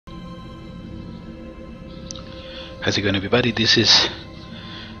How's it going, everybody? This is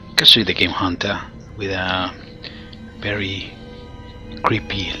TheGameHuntah with a very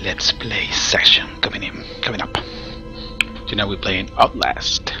creepy Let's Play section coming up. Tonight we're playing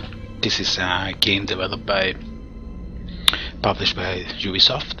Outlast. This is a game published by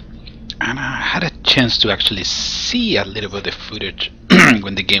Ubisoft, and I had a chance to actually see a little bit of the footage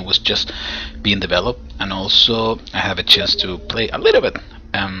when the game was just being developed, and also I have a chance to play a little bit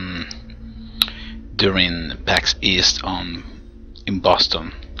during PAX East in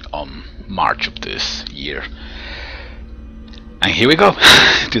Boston on March of this year. And here we go.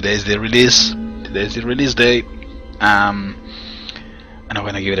 Today's the release date, and I'm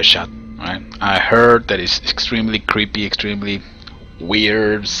gonna give it a shot. Right? I heard that it's extremely creepy, extremely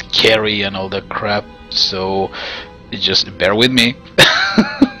weird, scary, and all that crap. So just bear with me.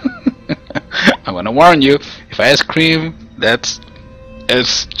 I'm gonna warn you. If I scream, it's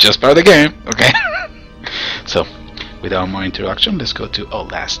just part of the game, okay? So, without more introduction, let's go to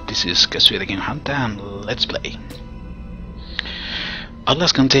Outlast. This is TheGameHuntah, and let's play.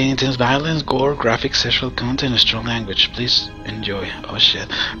 Outlast contains intense violence, gore, graphic, sexual content, and strong language. Please enjoy. Oh shit.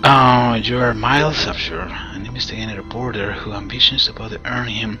 You are Miles Upshur, an investigative reporter who ambitions about to earn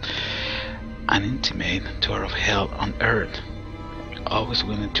him an intimate tour of hell on Earth. Always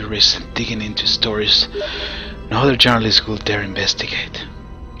willing to risk digging into stories no other journalist will dare investigate.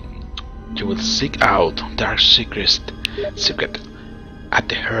 You will seek out dark secret at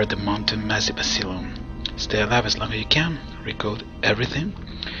the heart of the Mount Massive Asylum. Stay alive as long as you can. Recode everything.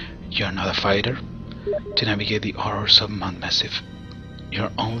 You are not a fighter. To navigate the horrors of Mount Massive,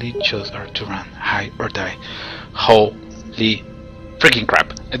 your only choice are to run, hide, or die. Holy freaking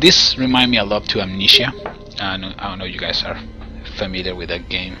crap! This reminds me a lot to Amnesia. I don't know if you guys are familiar with that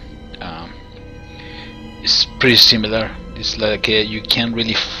game. It's pretty similar. It's like you can't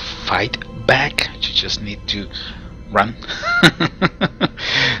really fight back. You just need to run.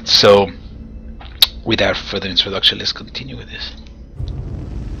 So, without further introduction, let's continue with this.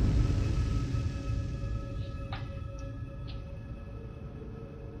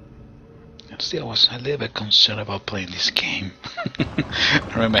 Still, I was a little bit concerned about playing this game.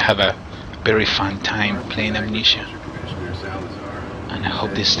 I remember I have a very fun time playing Amnesia, and I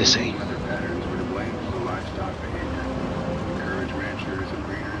hope this is the same.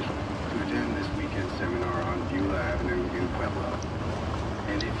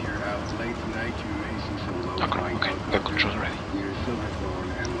 Okay, got control ready.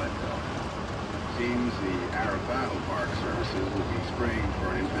 Seems the Arapaho Park services will be spraying for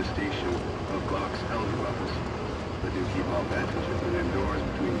an infestation of Glock's elder levels. But do keep all passengers indoors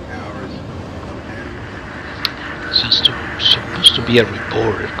between the hours of 10. So it's supposed to be a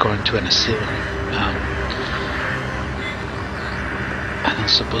reporter going to an asylum. And I'm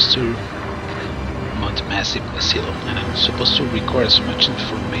supposed to Mount Massive Asylum, and I'm supposed to record as much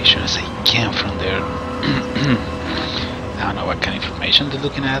information as I can from there. I don't know what kind of information they're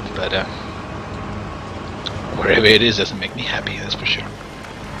looking at, but wherever it is doesn't make me happy, that's for sure.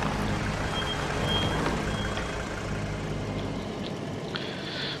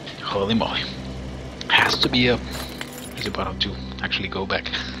 Holy moly. Has to be a easy bottom to actually go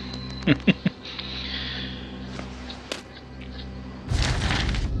back.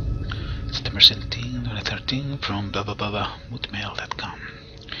 September 17, 2013 from blah blah blah blah mootmail.com.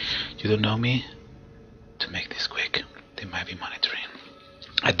 You don't know me? To make this quick, they might be monitoring.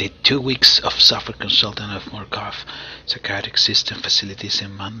 I did 2 weeks of software consultant of Murkoff psychiatric system facilities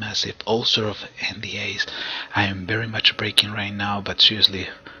in Mount Massive, all sort of NDAs. I am very much breaking right now, but seriously,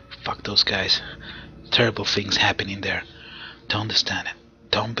 fuck those guys. Terrible things happening there. Don't understand it.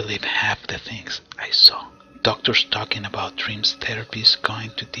 Don't believe half the things I saw. Doctors talking about dreams, therapies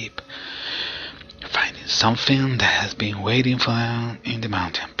going too deep. Finding something that has been waiting for them in the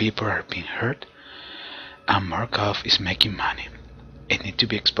mountain. People are being hurt, and Markov is making money. It needs to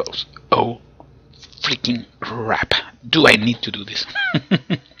be exposed. Oh, freaking crap. Do I need to do this?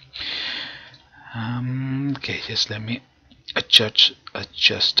 Okay, just let me adjust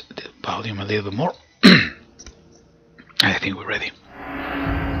the volume a little bit more. I think we're ready.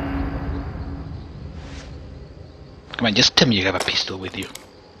 Come on, just tell me you have a pistol with you.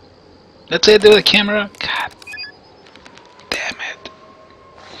 Let's say do the camera. God damn it.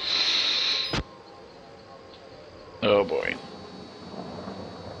 Oh boy.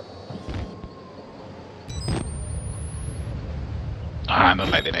 I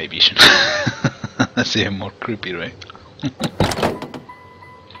don't like the night vision. That's even more creepy, right?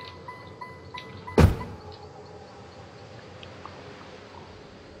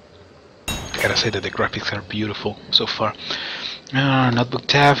 I gotta say that the graphics are beautiful so far. Notebook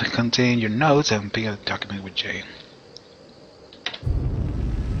tab contain your notes and pick a document with Jay.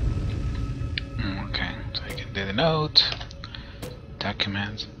 Okay, so I can do the note,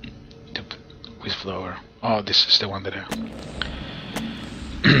 documents, whistleblower. Oh, this is the one that I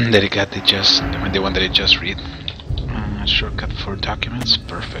that I got. The one that I just read. Shortcut for documents.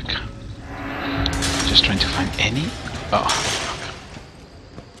 Perfect. Just trying to find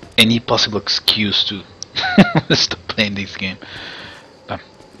any possible excuse to stop playing this game. But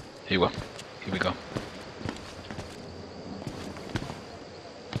here we go. Here we go.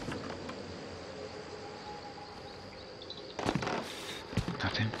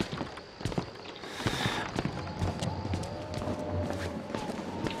 Nothing.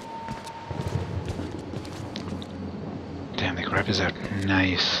 Damn, the graphics are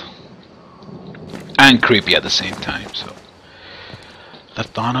nice and creepy at the same time. So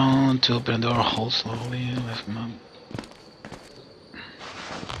left button to open the door, hold slowly, left mouse.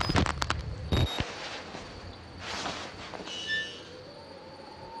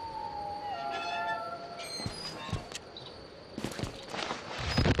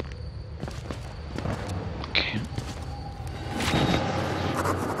 Okay.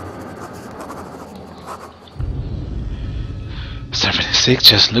 Star 46,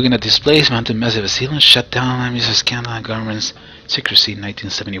 just looking at this place. Mount Massive Asylum shut down amidst a scandal and government's secrecy in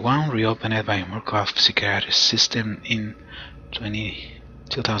 1971, reopened by a Murkoff psychiatric system in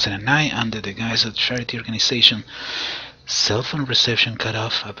 2009 under the guise of charity organization. Cell phone reception cut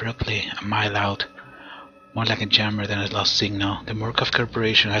off abruptly a mile out, more like a jammer than a lost signal. The Murkoff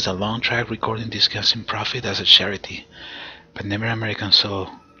Corporation has a long track recording discussing profit as a charity, but never American soul.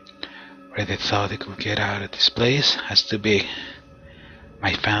 Where they thought they could get out of this place has to be,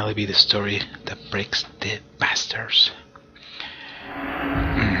 might finally be the story that breaks the bastards.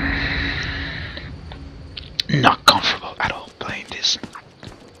 Not comfortable at all playing this.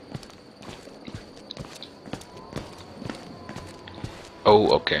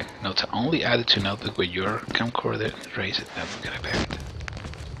 Oh, okay. Notes only added to notebook with your camcorder. Raise it. That's gonna be it.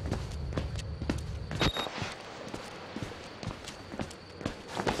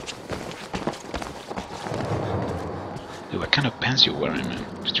 Dude, what kind of pants you wearing, man?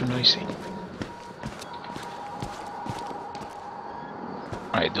 It's too noisy.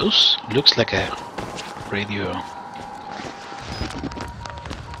 Alright, those looks like a radio.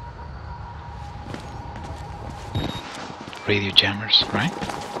 Radio jammers, right?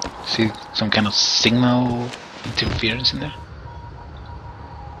 See some kind of signal interference in there?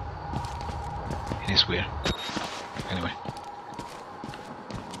 It is weird. Anyway.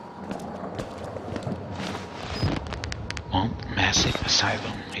 Mount Massive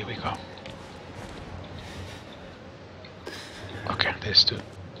Asylum. Here we go. Okay, there's two.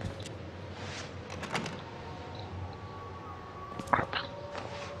 Crap.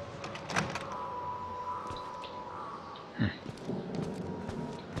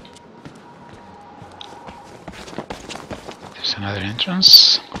 There's another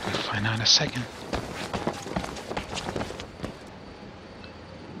entrance. We'll find out in a second.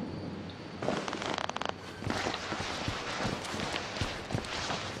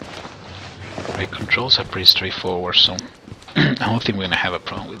 Right, controls are pretty straightforward, so I don't think we're gonna have a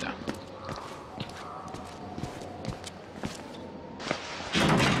problem with that.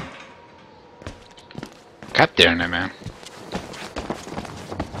 God damn it, man.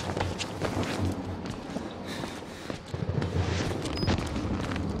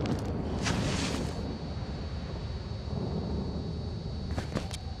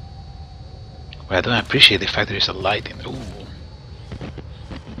 Well, I don't appreciate the fact there is a light in. Ooh.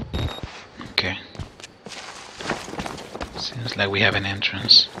 Okay. Seems like we have an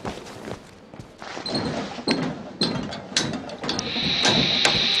entrance.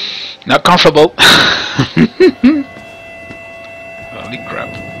 Not comfortable. Holy crap.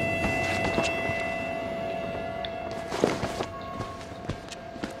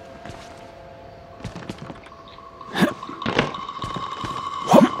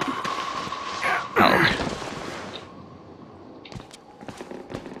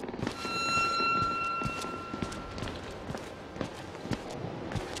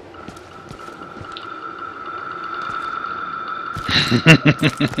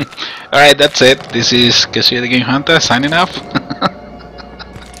 Alright, that's it. This is TheGameHuntah signing off.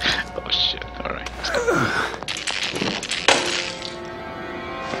 Oh shit, alright.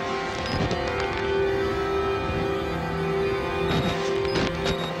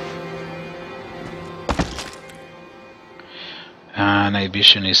 Night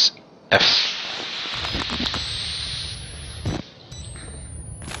vision is F.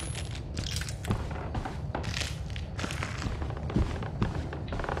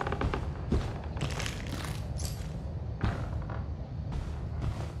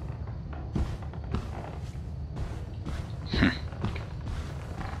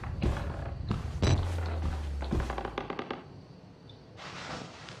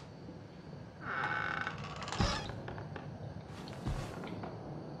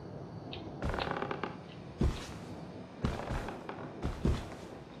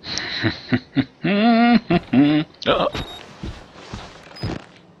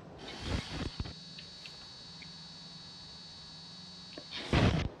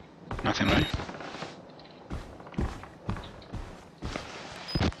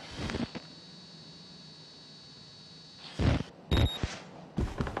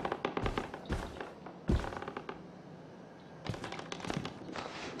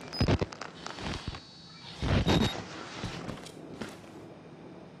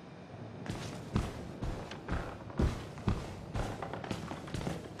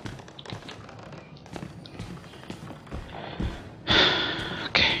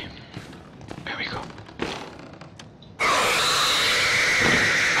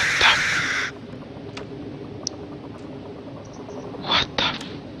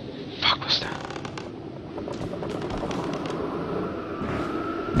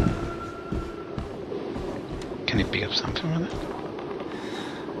 pick up something with it?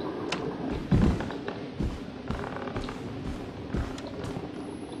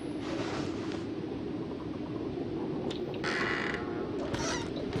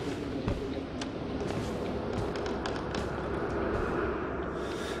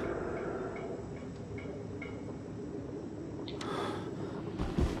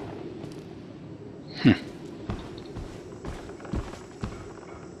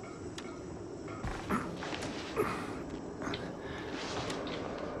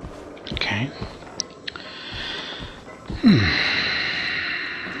 Okay.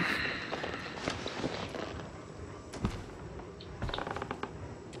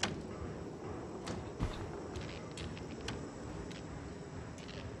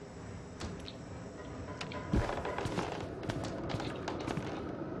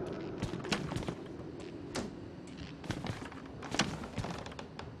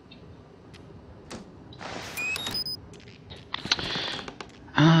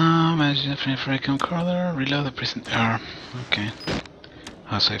 Manage the frame for a controller, reload the present R. Okay.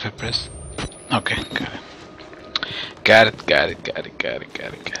 Oh, so if I press. Okay, got it. Got it, got it, got it, got it,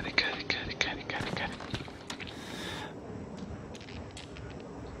 got it, got it, got it, got it, got it, got it, got it.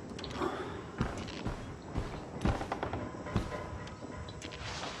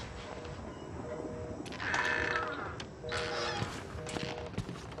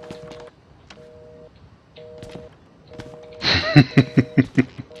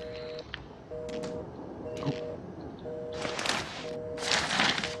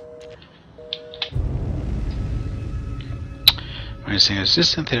 Nursing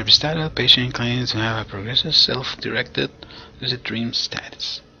assistant therapy status. Patient claims to have a progressive self-directed lucid dream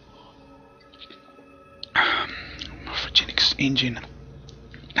status. Morphogenics engine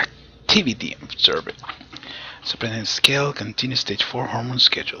activity observed. Superintendent scale. Continuous stage 4 hormone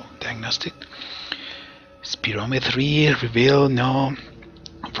schedule. Diagnostic. Spirometry reveal no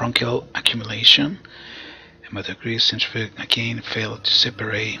bronchial accumulation. Hematocrit centrifuge again failed to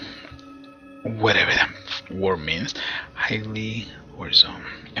separate whatever that word means. Highly horizontal.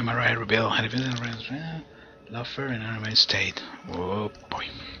 MRI reveal Luffer in an state. Oh boy.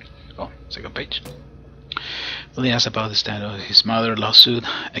 Oh, second page. Willie asks about the status of his mother lawsuit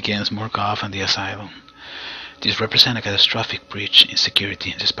against Murkoff and the asylum. This represents a catastrophic breach in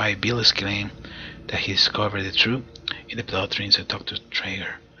security, despite Billy's claim that he discovered the truth in the blood drains of Dr.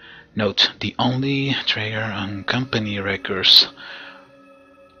 Traeger. Note, the only Traeger on company records,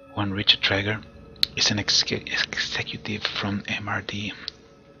 one Richard Traeger, is an executive from MRD.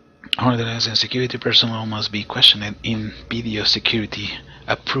 Orders and security personnel must be questioned in video security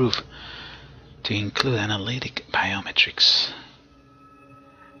approved to include analytic biometrics.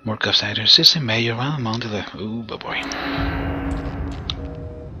 Murkoff's either system major one amount to the ooh boy.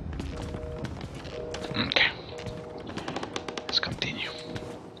 Okay. Let's continue.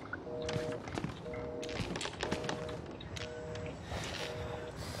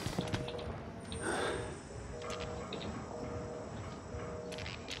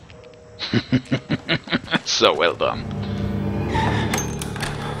 So well done.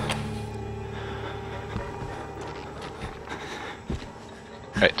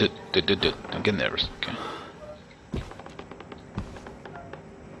 Alright, don't get nervous, okay?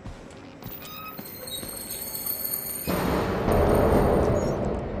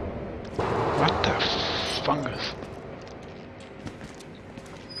 What the fungus?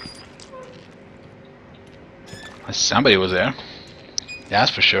 Somebody was there.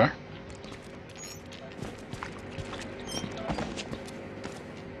 That's for sure.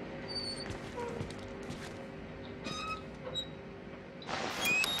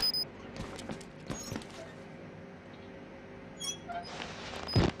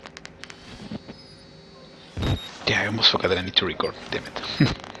 Yeah, I almost forgot that I need to record. Damn it.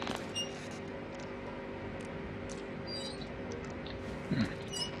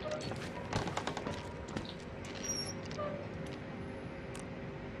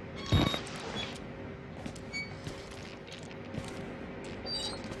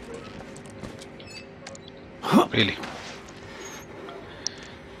 Really?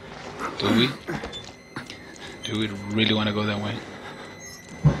 Do we really want to go that way?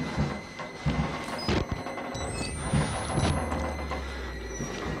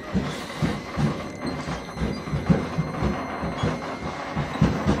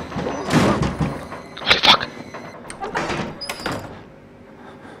 Holy fuck!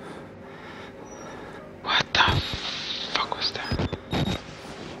 What the fuck was that? I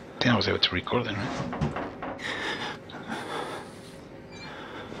think I was able to record it, right?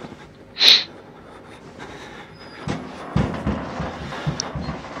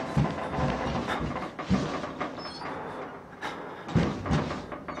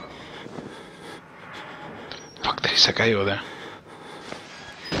 There's a guy over there.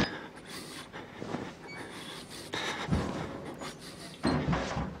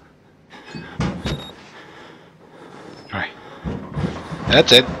 Alright.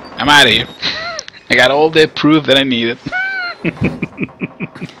 That's it. I'm out of here. I got all the proof that I needed.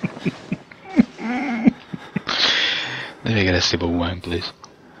 Let me get a sip of wine, please.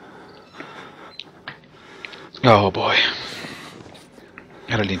 Oh boy.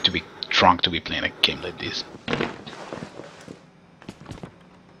 I don't need to be drunk to be playing a game like this.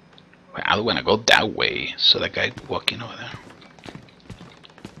 Well, I don't want to go that way, so that guy walking over there.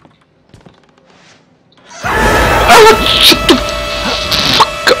 Oh, shut the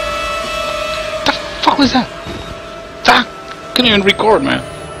fuck up! What the fuck was that? Fuck! Couldn't even record, man.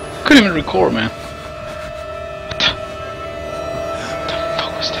 Couldn't even record, man. What the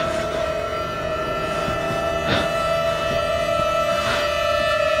fuck was that?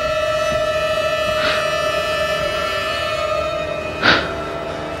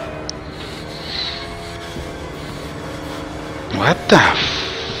 What the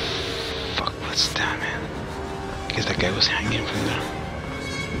fuck was that, man? I guess that guy was hanging from there.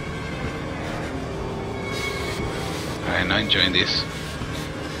 Alright, not enjoying this.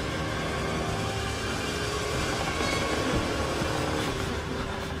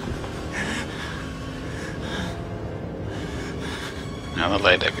 I don't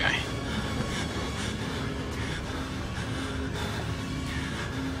like that guy.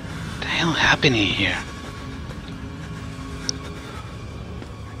 What the hell happening here?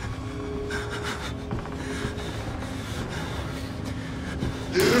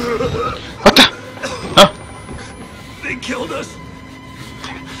 What the? Huh? They killed us.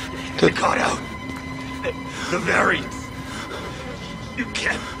 They got out. The variants. You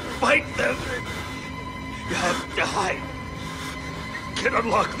can't fight them. You have to hide. You can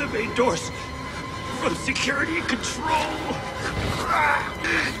unlock the main doors from security control.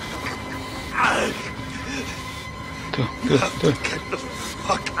 You have to get the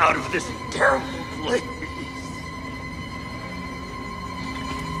fuck out of this terrible place.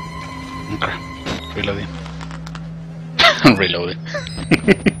 Okay, reloading. Reloading.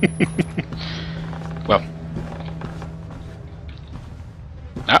 Well,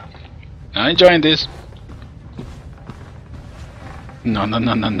 I'm enjoying this. No,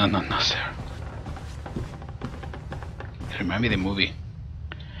 sir. Remind me of the movie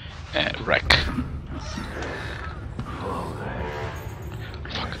Wreck.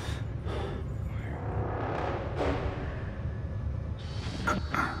 Fuck.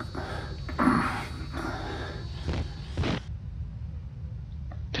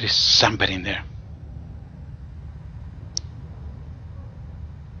 There is somebody in there.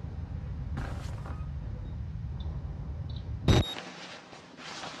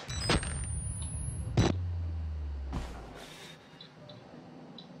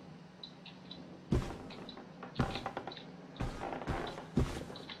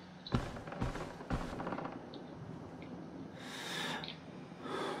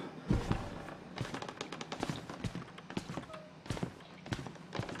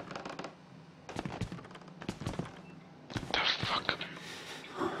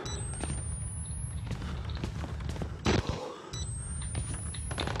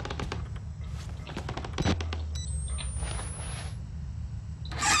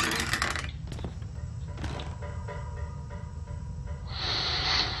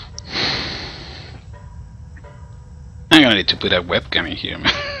 I'm gonna need to put a webcam in here,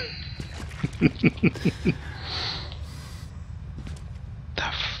 man.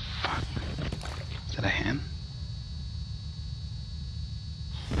 The fuck? Is that a hand?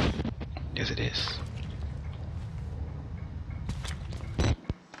 Yes, it is.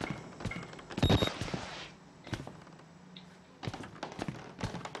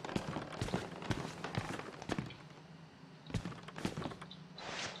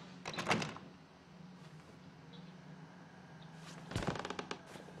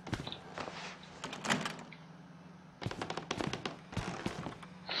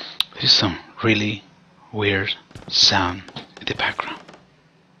 There's some really weird sound in the background.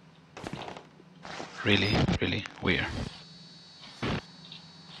 Really, really weird.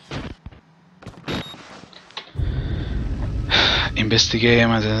 Investigate,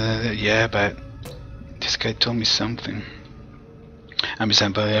 yeah, but this guy told me something. I'm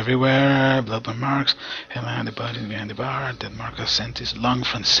beside body everywhere, blood marks, behind the body, behind the bar, that mark of scent is long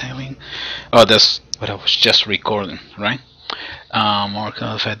from sailing. Oh, that's what I was just recording, right?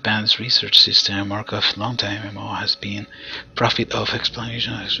 Markov Advanced Research System, Markov long time MO has been profit of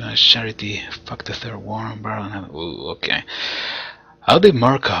explanation, charity, fuck the third war, barrel, ooh, okay. How the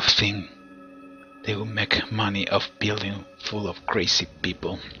Markov thing they will make money off building full of crazy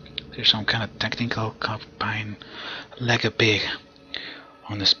people. There's some kind of technical combine like a pig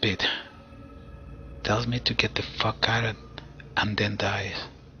on the speed. Tells me to get the fuck out of it and then dies.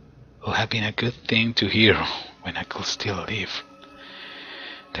 Will have been a good thing to hear when I could still live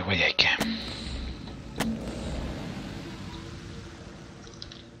the way I can.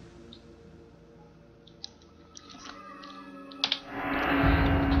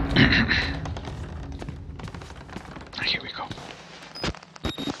 Here we go.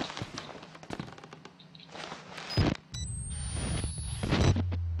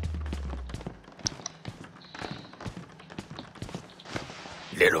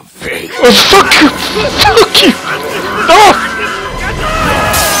 Little pig. Oh, fuck you! Fuck you! No!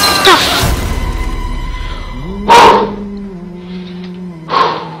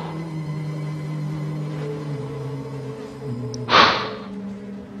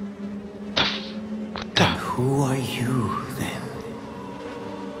 Who are you, then?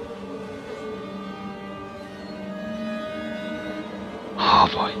 Oh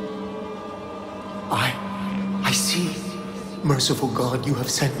boy. I see. Merciful God, you have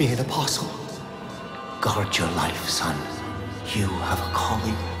sent me an apostle. Guard your life, son. You have a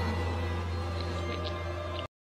calling.